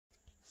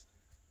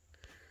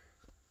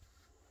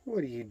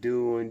What are you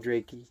doing,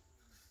 Drakie?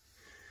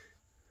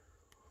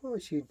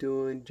 What you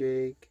doing,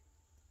 Jake?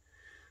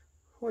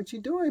 What you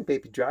doing,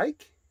 baby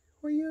Drake?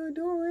 What you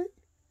doing?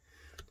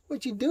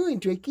 What you doing,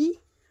 Drakie?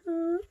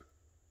 Huh?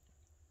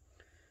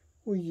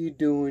 What you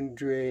doing,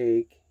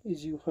 Drake?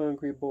 Is you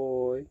hungry,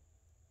 boy?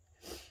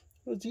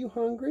 Was you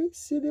hungry,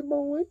 silly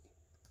boy?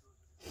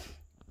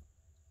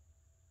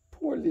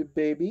 Poor little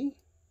baby.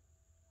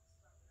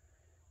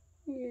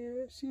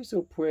 Yes, you're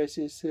so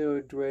precious,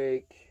 little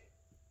Drake.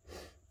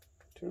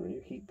 Turn on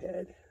your heat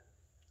pad.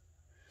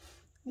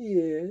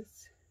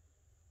 Yes.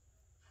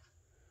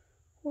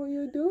 What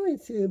you doing,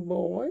 silly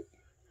boy?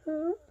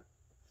 Huh?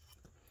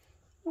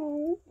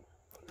 Oh.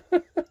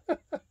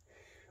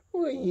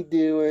 What are you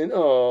doing?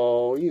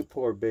 Oh, you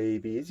poor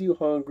baby. Is you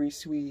hungry,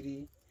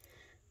 sweetie?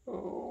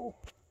 Oh.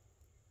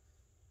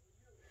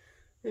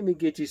 Let me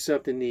get you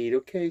something to eat,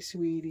 okay,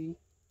 sweetie?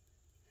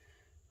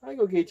 I'll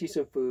go get you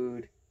some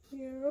food.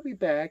 Yeah, I'll be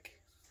back.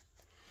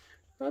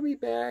 I'll be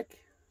back.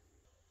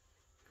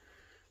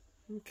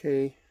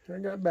 Okay, I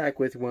got back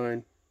with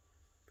one.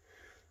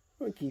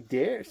 Looky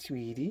there,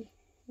 sweetie.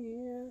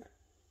 Yeah.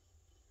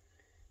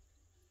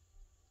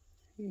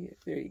 Yeah,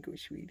 there you go,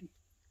 sweetie.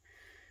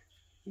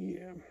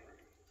 Yeah.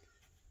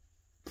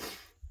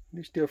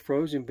 They're still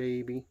frozen,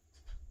 baby.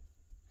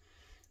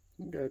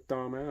 You gotta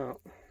thaw them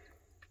out.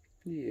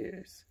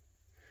 Yes.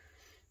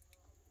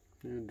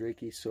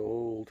 Drakie's so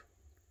old.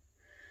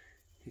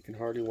 He can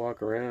hardly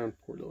walk around.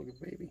 Poor little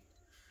baby.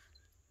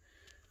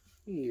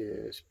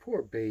 Yes,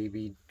 poor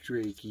baby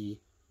Drakie.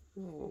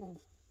 Oh.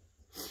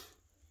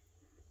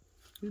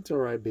 It's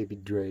alright, baby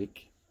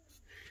Drake.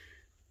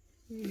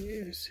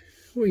 Yes.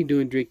 What are you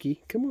doing,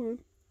 Drakie? Come on.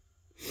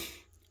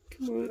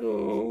 Come on.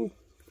 Oh,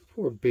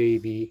 poor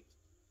baby.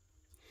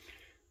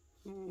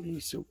 Oh,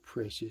 he's so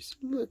precious.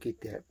 Look at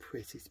that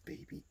precious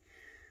baby.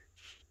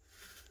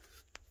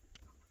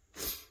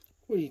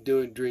 What are you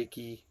doing,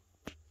 Drakie?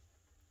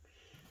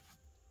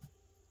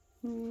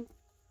 Hmm?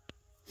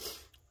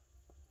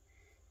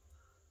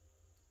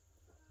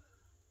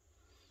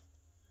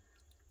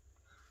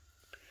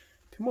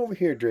 Come over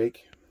here,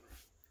 Drake.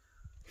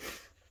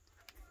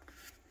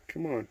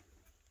 Come on.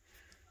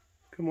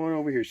 Come on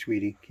over here,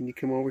 sweetie. Can you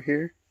come over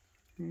here?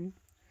 Hmm?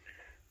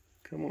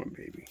 Come on,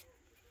 baby.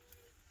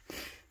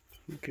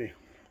 Okay.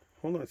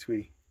 Hold on,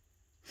 sweetie.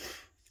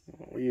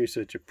 Oh, you're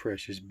such a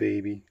precious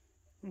baby.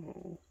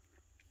 Oh.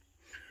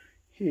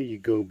 Here you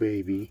go,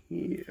 baby.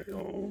 Yeah.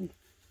 Oh.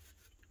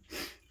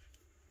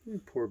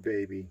 Poor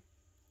baby.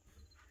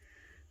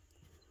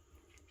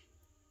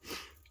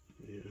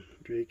 Yeah.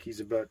 Drakie's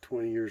about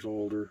 20 years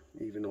older,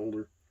 even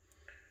older.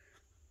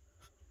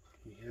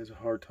 He has a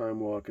hard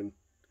time walking.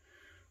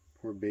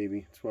 Poor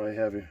baby. That's why I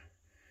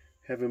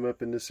have him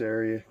up in this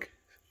area.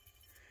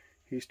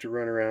 He used to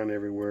run around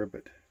everywhere,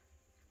 but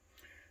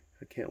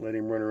I can't let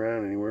him run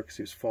around anywhere because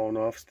he's falling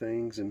off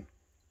things, and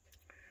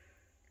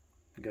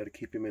I've got to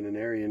keep him in an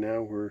area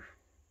now where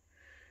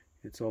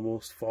it's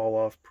almost fall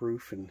off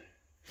proof. And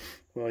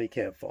well, he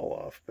can't fall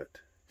off, but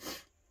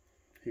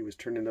he was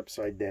turning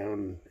upside down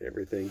and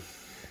everything,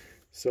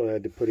 so I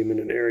had to put him in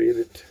an area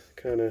that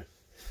kind of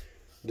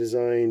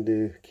designed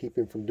to keep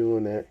him from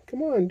doing that.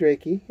 Come on,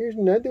 Drakie. Here's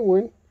another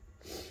one.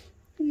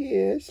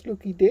 Yes,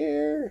 looky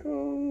there.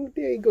 Oh,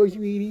 there you go,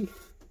 sweetie.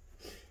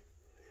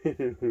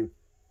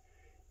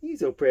 He's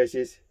so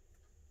precious.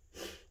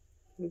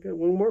 I got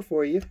one more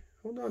for you.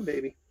 Hold on,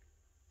 baby.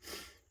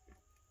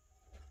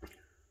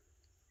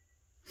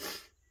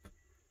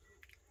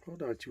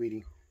 Hold on,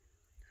 sweetie.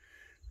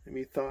 Let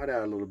me thaw it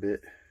out a little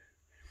bit.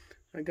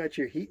 I got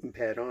your heating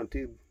pad on,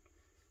 too.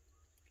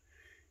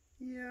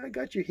 Yeah, I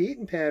got your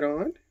heating pad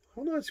on.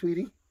 Hold on,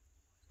 sweetie.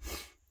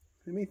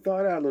 Let me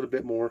thaw it out a little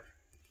bit more.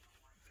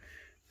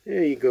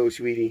 There you go,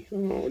 sweetie.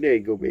 Oh, there you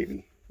go,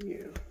 baby.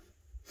 Yeah.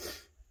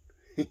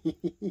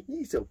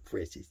 He's so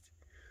precious.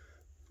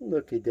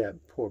 Look at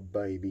that poor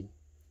baby.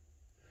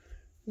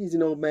 He's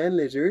an old man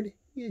lizard.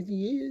 Yes,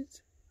 he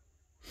is.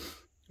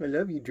 I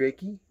love you,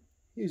 Drakie.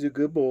 He's a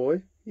good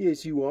boy.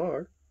 Yes, you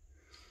are.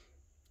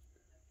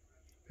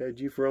 I've had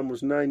you for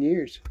almost 9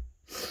 years.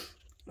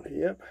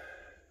 Yep.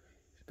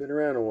 He's been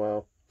around a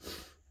while.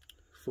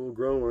 Full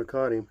grown when I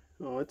caught him.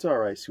 Oh, it's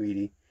alright,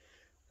 sweetie.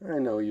 I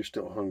know you're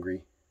still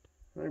hungry.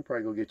 I can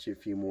probably go get you a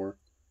few more.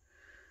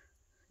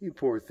 You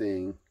poor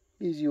thing.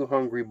 Is you a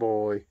hungry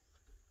boy?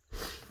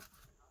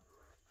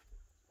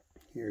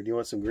 Here, do you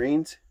want some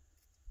greens?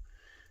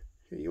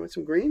 Here, you want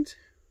some greens?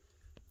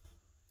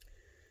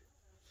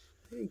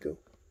 There you go.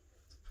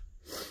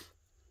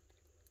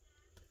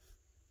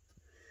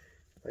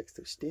 Likes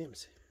those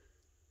stems.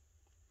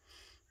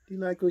 Do you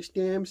like those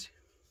stems?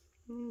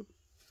 Hmm.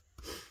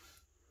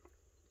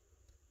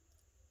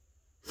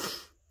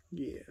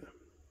 Yeah.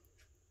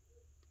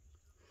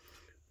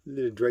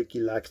 Little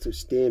Drakie likes those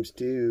stems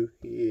too.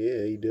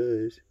 Yeah, he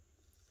does.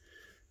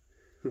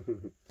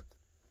 Poor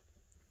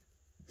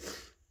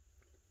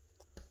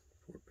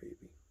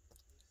baby.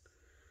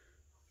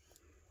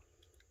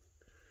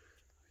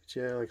 But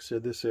yeah, like I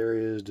said, this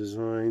area is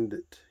designed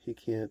that he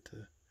can't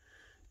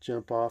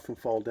jump off and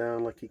fall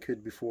down like he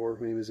could before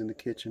when he was in the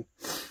kitchen.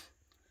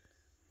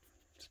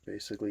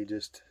 basically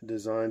just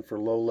designed for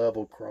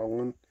low-level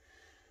crawling.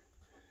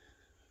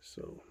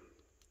 So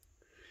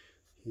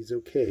he's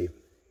okay.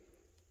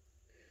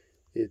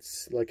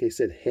 It's, like I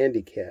said,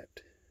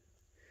 handicapped.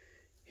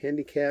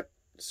 Handicap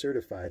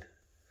certified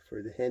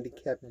for the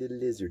handicapped little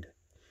lizard.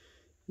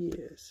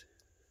 Yes.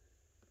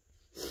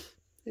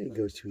 There you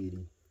go,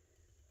 sweetie.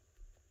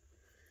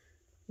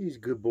 He's a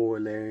good boy,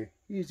 Larry.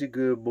 He's a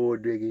good boy,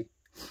 Drakie.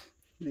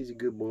 He's a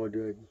good boy,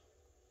 Drakie.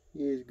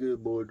 He's a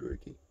good boy,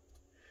 Drakie.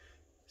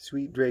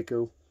 Sweet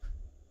Draco.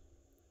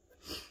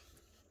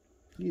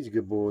 He's a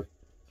good boy.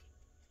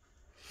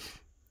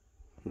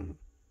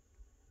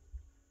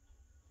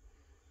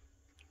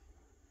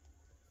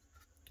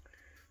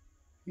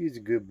 He's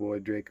a good boy,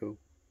 Draco.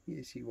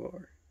 Yes, you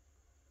are.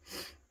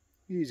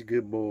 He's a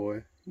good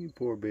boy. You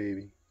poor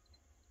baby.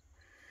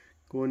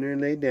 Go in there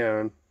and lay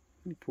down.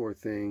 You poor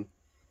thing.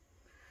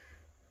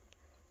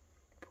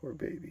 Poor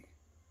baby.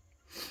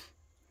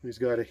 He's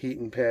got a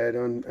heating pad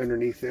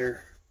underneath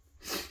there.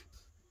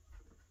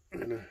 I'm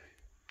gonna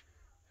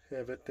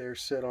have it there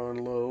set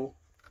on low.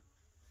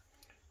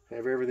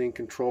 Have everything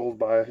controlled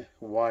by a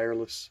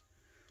wireless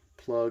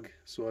plug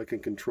so I can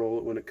control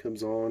it when it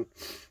comes on,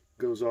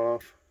 goes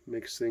off.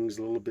 Makes things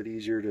a little bit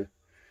easier to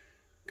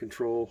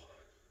control.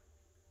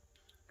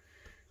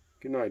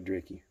 Good night,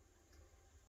 Drakie.